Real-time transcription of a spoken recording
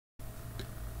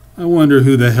I wonder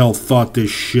who the hell thought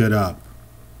this shit up.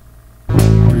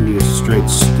 Maybe it's straight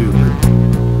stupid.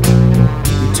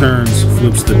 He turns,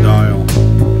 flips the dial.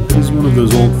 It is one of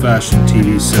those old-fashioned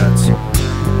TV sets,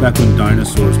 back when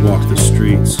dinosaurs walked the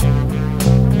streets.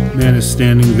 Man is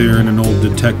standing there in an old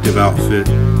detective outfit.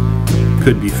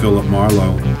 Could be Philip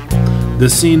Marlowe. The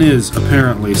scene is,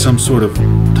 apparently, some sort of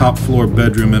top-floor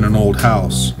bedroom in an old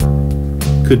house.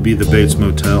 Could be the Bates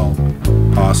Motel.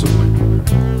 Possibly.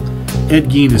 Ed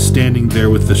Gein is standing there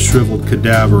with the shriveled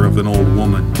cadaver of an old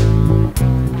woman.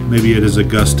 Maybe it is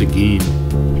Augusta Gein.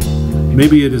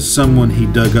 Maybe it is someone he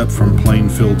dug up from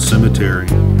Plainfield Cemetery.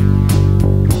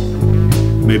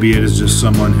 Maybe it is just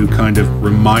someone who kind of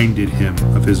reminded him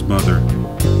of his mother.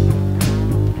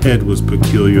 Ed was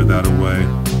peculiar that way.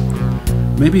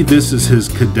 Maybe this is his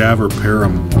cadaver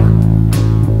paramour.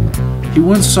 He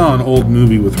once saw an old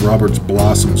movie with Robert's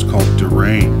Blossoms called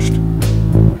Deranged.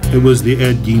 It was the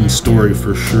Ed Gein story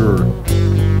for sure.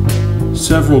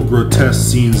 Several grotesque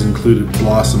scenes included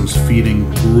Blossoms feeding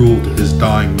gruel to his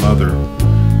dying mother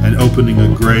and opening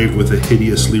a grave with a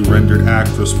hideously rendered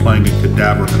actress playing a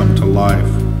cadaver come to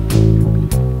life.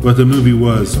 But the movie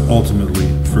was, ultimately,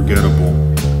 forgettable.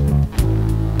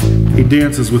 He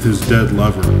dances with his dead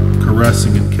lover,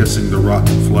 caressing and kissing the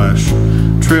rotten flesh,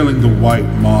 trailing the white,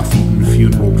 moth-eaten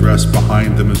funeral dress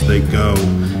behind them as they go,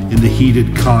 in the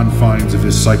heated confines of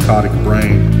his psychotic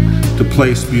brain, to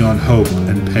place beyond hope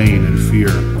and pain and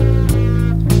fear.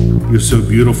 You're so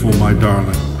beautiful, my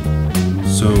darling.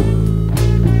 So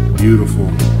beautiful.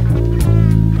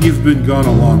 You've been gone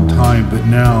a long time, but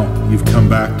now you've come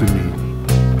back to me.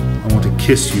 I want to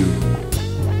kiss you.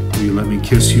 Will you let me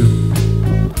kiss you?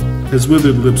 His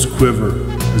withered lips quiver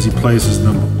as he places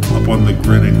them upon the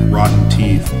grinning, rotten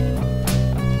teeth.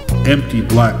 Empty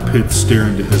black pits stare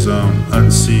into his own,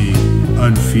 unseeing,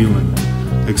 unfeeling,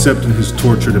 except in his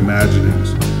tortured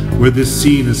imaginings, where this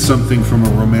scene is something from a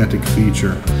romantic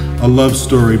feature, a love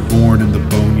story born in the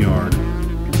boneyard.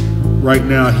 Right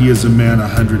now he is a man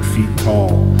 100 feet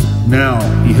tall. Now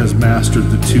he has mastered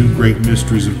the two great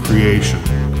mysteries of creation,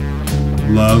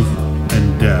 love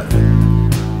and death.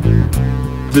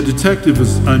 The detective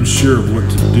is unsure of what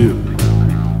to do.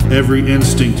 Every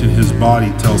instinct in his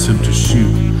body tells him to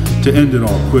shoot, to end it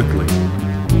all quickly.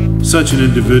 Such an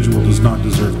individual does not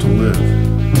deserve to live.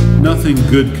 Nothing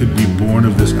good could be born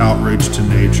of this outrage to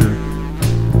nature.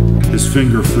 His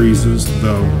finger freezes,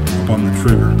 though, upon the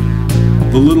trigger.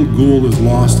 The little ghoul is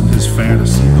lost in his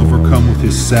fantasy, overcome with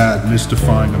his sad,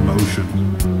 mystifying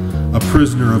emotion. A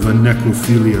prisoner of a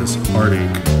necrophilia's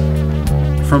heartache.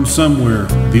 From somewhere,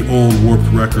 the old warped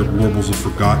record warbles a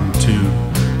forgotten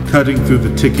tune, cutting through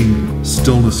the ticking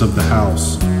stillness of the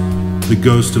house, the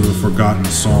ghost of a forgotten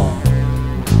song.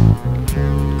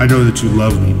 I know that you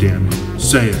love me, damn you.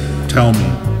 Say it, tell me.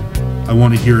 I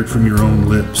want to hear it from your own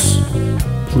lips.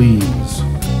 Please.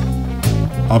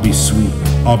 I'll be sweet,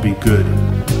 I'll be good.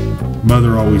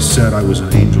 Mother always said I was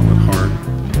an angel at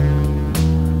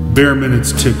heart. Bare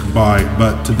minutes tick by,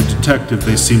 but to the detective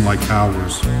they seem like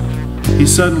hours. He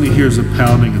suddenly hears a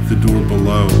pounding at the door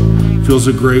below, feels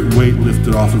a great weight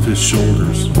lifted off of his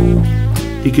shoulders.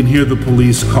 He can hear the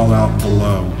police call out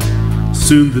below.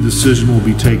 Soon the decision will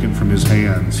be taken from his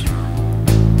hands.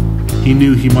 He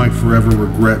knew he might forever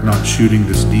regret not shooting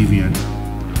this deviant.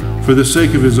 For the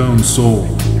sake of his own soul,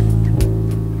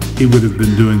 he would have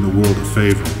been doing the world a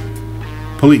favor.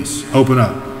 Police, open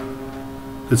up.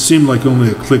 It seemed like only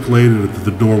a click later that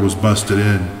the door was busted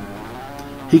in.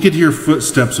 He could hear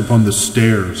footsteps upon the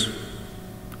stairs.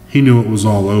 He knew it was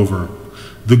all over.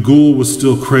 The ghoul was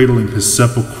still cradling his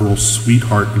sepulchral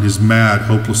sweetheart in his mad,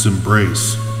 hopeless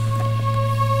embrace.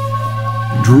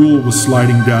 Drool was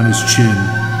sliding down his chin,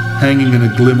 hanging in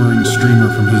a glimmering streamer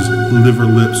from his liver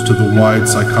lips to the wide,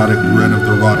 psychotic grin of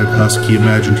the rotted husk he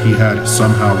imagined he had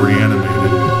somehow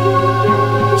reanimated.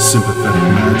 Sympathetic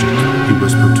magic, he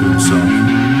whispered to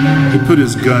himself. He put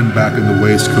his gun back in the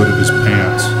waistcoat of his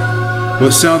pants.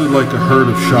 What sounded like a herd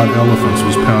of shot elephants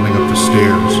was pounding up the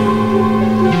stairs.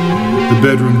 The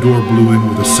bedroom door blew in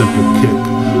with a simple kick.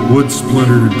 Wood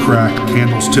splintered and cracked,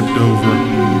 candles tipped over.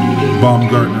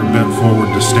 Baumgartner bent forward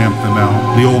to stamp them out.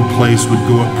 The old place would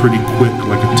go up pretty quick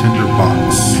like a tinder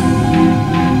box.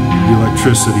 The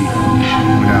electricity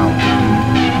went out.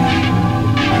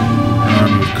 An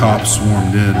army of cops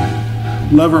swarmed in.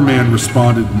 Leverman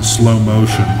responded in slow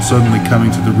motion, suddenly coming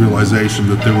to the realization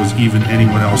that there was even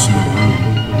anyone else in the room.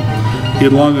 He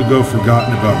had long ago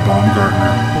forgotten about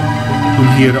Baumgartner,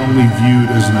 whom he had only viewed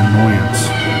as an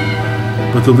annoyance.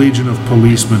 But the legion of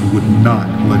policemen would not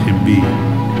let him be.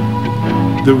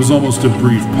 There was almost a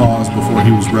brief pause before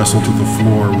he was wrestled to the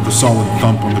floor with a solid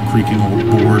thump on the creaking old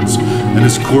boards, and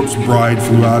his corpse bride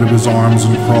flew out of his arms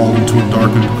and crawled into a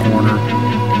darkened corner.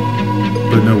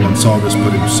 But no one saw this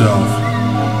but himself.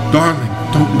 "Darling,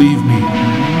 don't leave me."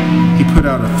 He put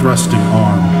out a thrusting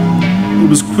arm. It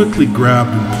was quickly grabbed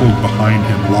and pulled behind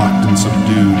him, locked and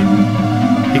subdued.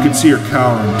 He could see her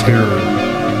cower in terror.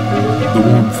 The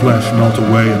warm flesh melt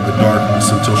away in the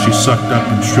darkness until she sucked up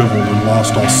and shriveled and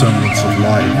lost all semblance of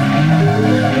life.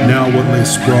 Now what lay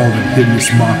sprawled in hideous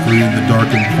mockery in the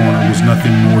darkened corner was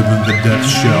nothing more than the death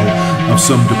shell of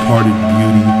some departed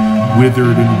beauty,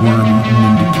 withered and worm-eaten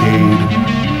and decayed.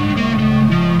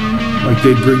 Like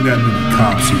they'd bring that many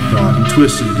cops, he thought. He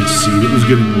twisted in his seat. It was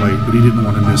getting late, but he didn't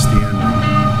want to miss the ending.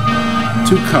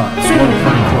 2 cops, one a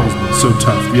plainclothesman, so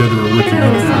tough, the other a rookie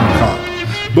uniformed cop.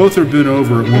 Both had been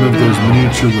over at one of those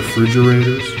miniature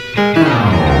refrigerators.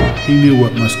 He knew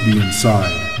what must be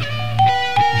inside.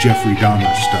 Jeffrey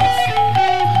Dahmer stuff.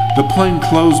 The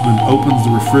plainclothesman opens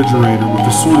the refrigerator with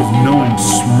a sort of knowing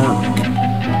smirk.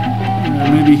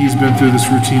 Maybe he's been through this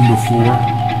routine before.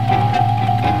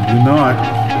 Maybe not.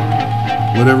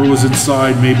 Whatever was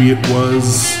inside, maybe it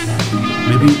was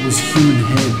human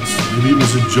heads. Maybe it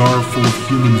was a jar full of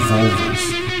human vulvas.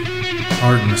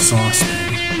 Hard in a saucepan.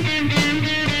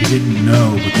 He didn't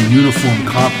know, but the uniformed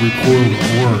cop recoiled in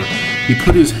horror. He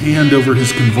put his hand over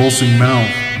his convulsing mouth.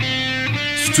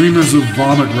 Streamers of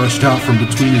vomit rushed out from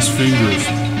between his fingers.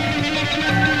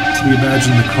 He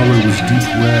imagined the color was deep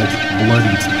red,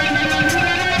 bloody.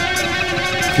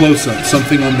 Close up,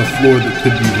 something on the floor that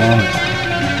could be vomit.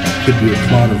 Could be a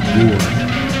clot of gore.